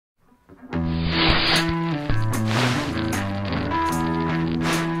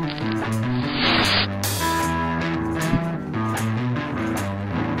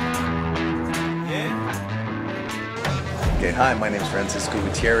Hi, my name is Francisco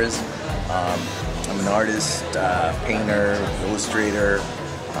Gutierrez. I'm an artist, painter, illustrator,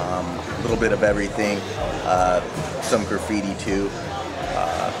 a little bit of everything, some graffiti too.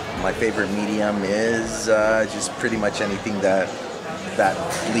 My favorite medium is just pretty much anything that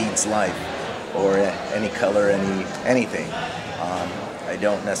bleeds life, or any color, anything. I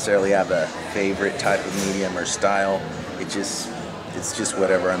don't necessarily have a favorite type of medium or style. It's just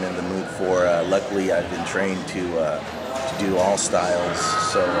whatever I'm in the mood for. Luckily, I've been trained to do all styles,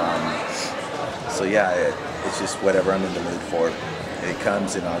 so yeah, it's just whatever I'm in the mood for. It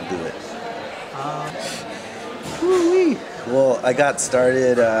comes and I'll do it. Well, I got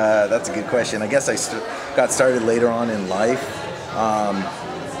started. That's a good question. I guess I got started later on in life.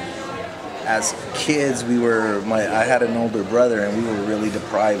 As kids, I had an older brother, and we were really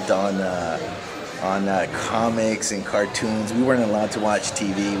deprived on comics and cartoons. We weren't allowed to watch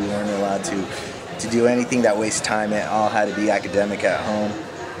TV. We weren't allowed to do anything that wastes time. It all had to be academic at home.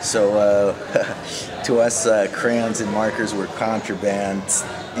 So to us, crayons and markers were contraband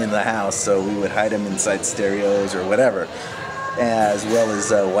in the house, so we would hide them inside stereos or whatever, as well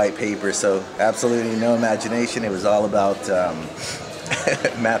as white paper. So absolutely no imagination. It was all about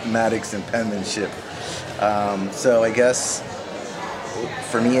mathematics and penmanship. So I guess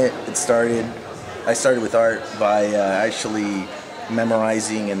for me I started with art by actually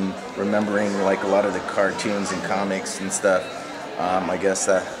memorizing and remembering like a lot of the cartoons and comics and stuff. I guess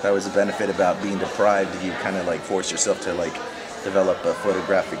that was a benefit about being deprived. You kind of like force yourself to like develop a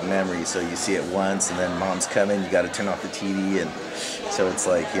photographic memory, so you see it once and then mom's coming, you got to turn off the TV, and so it's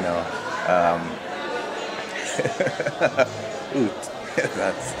like, you know, ooh,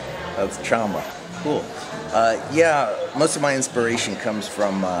 that's trauma. Cool. Yeah, most of my inspiration comes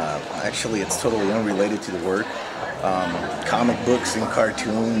from, actually it's totally unrelated to the work, comic books and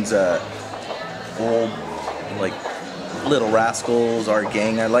cartoons, old, like Little Rascals, Art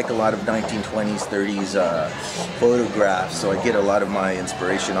Gang. I like a lot of 1920s, 30s photographs, so I get a lot of my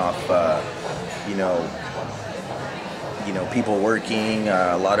inspiration off, you know, people working,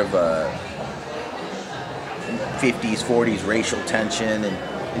 a lot of 50s, 40s racial tension, and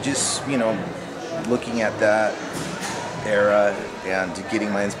just, you know, looking at that era and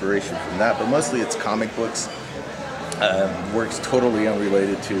getting my inspiration from that. But mostly it's comic books. Works totally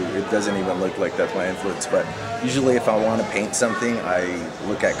unrelated to, it doesn't even look like that's my influence, but usually if I want to paint something, I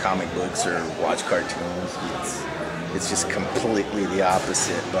look at comic books or watch cartoons. It's just completely the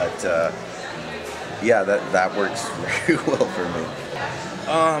opposite, but yeah, that works very well for me.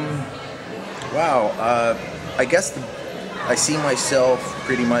 Wow, I guess I see myself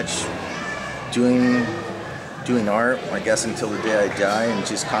pretty much doing art, I guess, until the day I die, and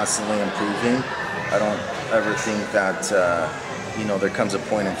just constantly improving. I don't ever think that, you know, there comes a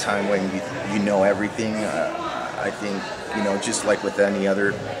point in time when you know everything. I think, you know, just like with any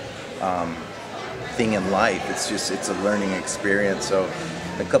other thing in life, it's a learning experience. So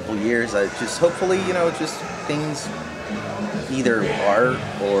in a couple years, I just hopefully, you know, just things, either art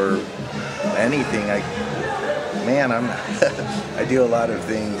or anything. I do a lot of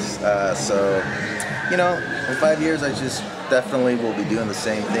things. So, you know, in 5 years, I just definitely will be doing the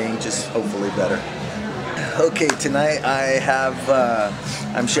same thing, just hopefully better. Okay, tonight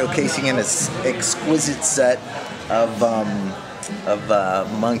I'm showcasing an exquisite set of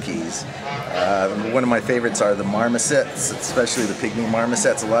monkeys. One of my favorites are the marmosets, especially the pygmy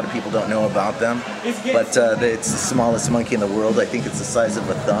marmosets. A lot of people don't know about them, but it's the smallest monkey in the world. I think it's the size of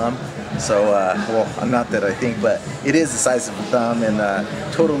a thumb. So, well, not that I think, but it is the size of a thumb, and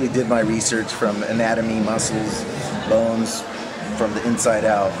totally did my research from anatomy, muscles, bones, from the inside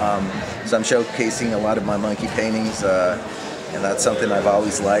out. So I'm showcasing a lot of my monkey paintings, and that's something I've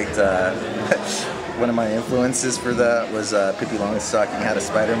always liked. One of my influences for that was Pippi Longstocking had a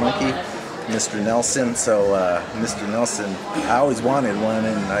spider monkey, Mr. Nelson. So Mr. Nelson, I always wanted one,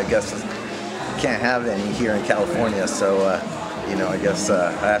 and I guess you can't have any here in California. So you know, I guess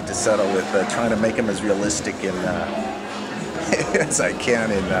I have to settle with trying to make them as realistic and as I can,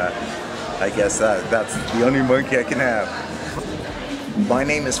 and I guess that's the only monkey I can have. My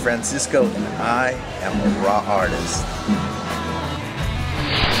name is Francisco, and I am a raw artist.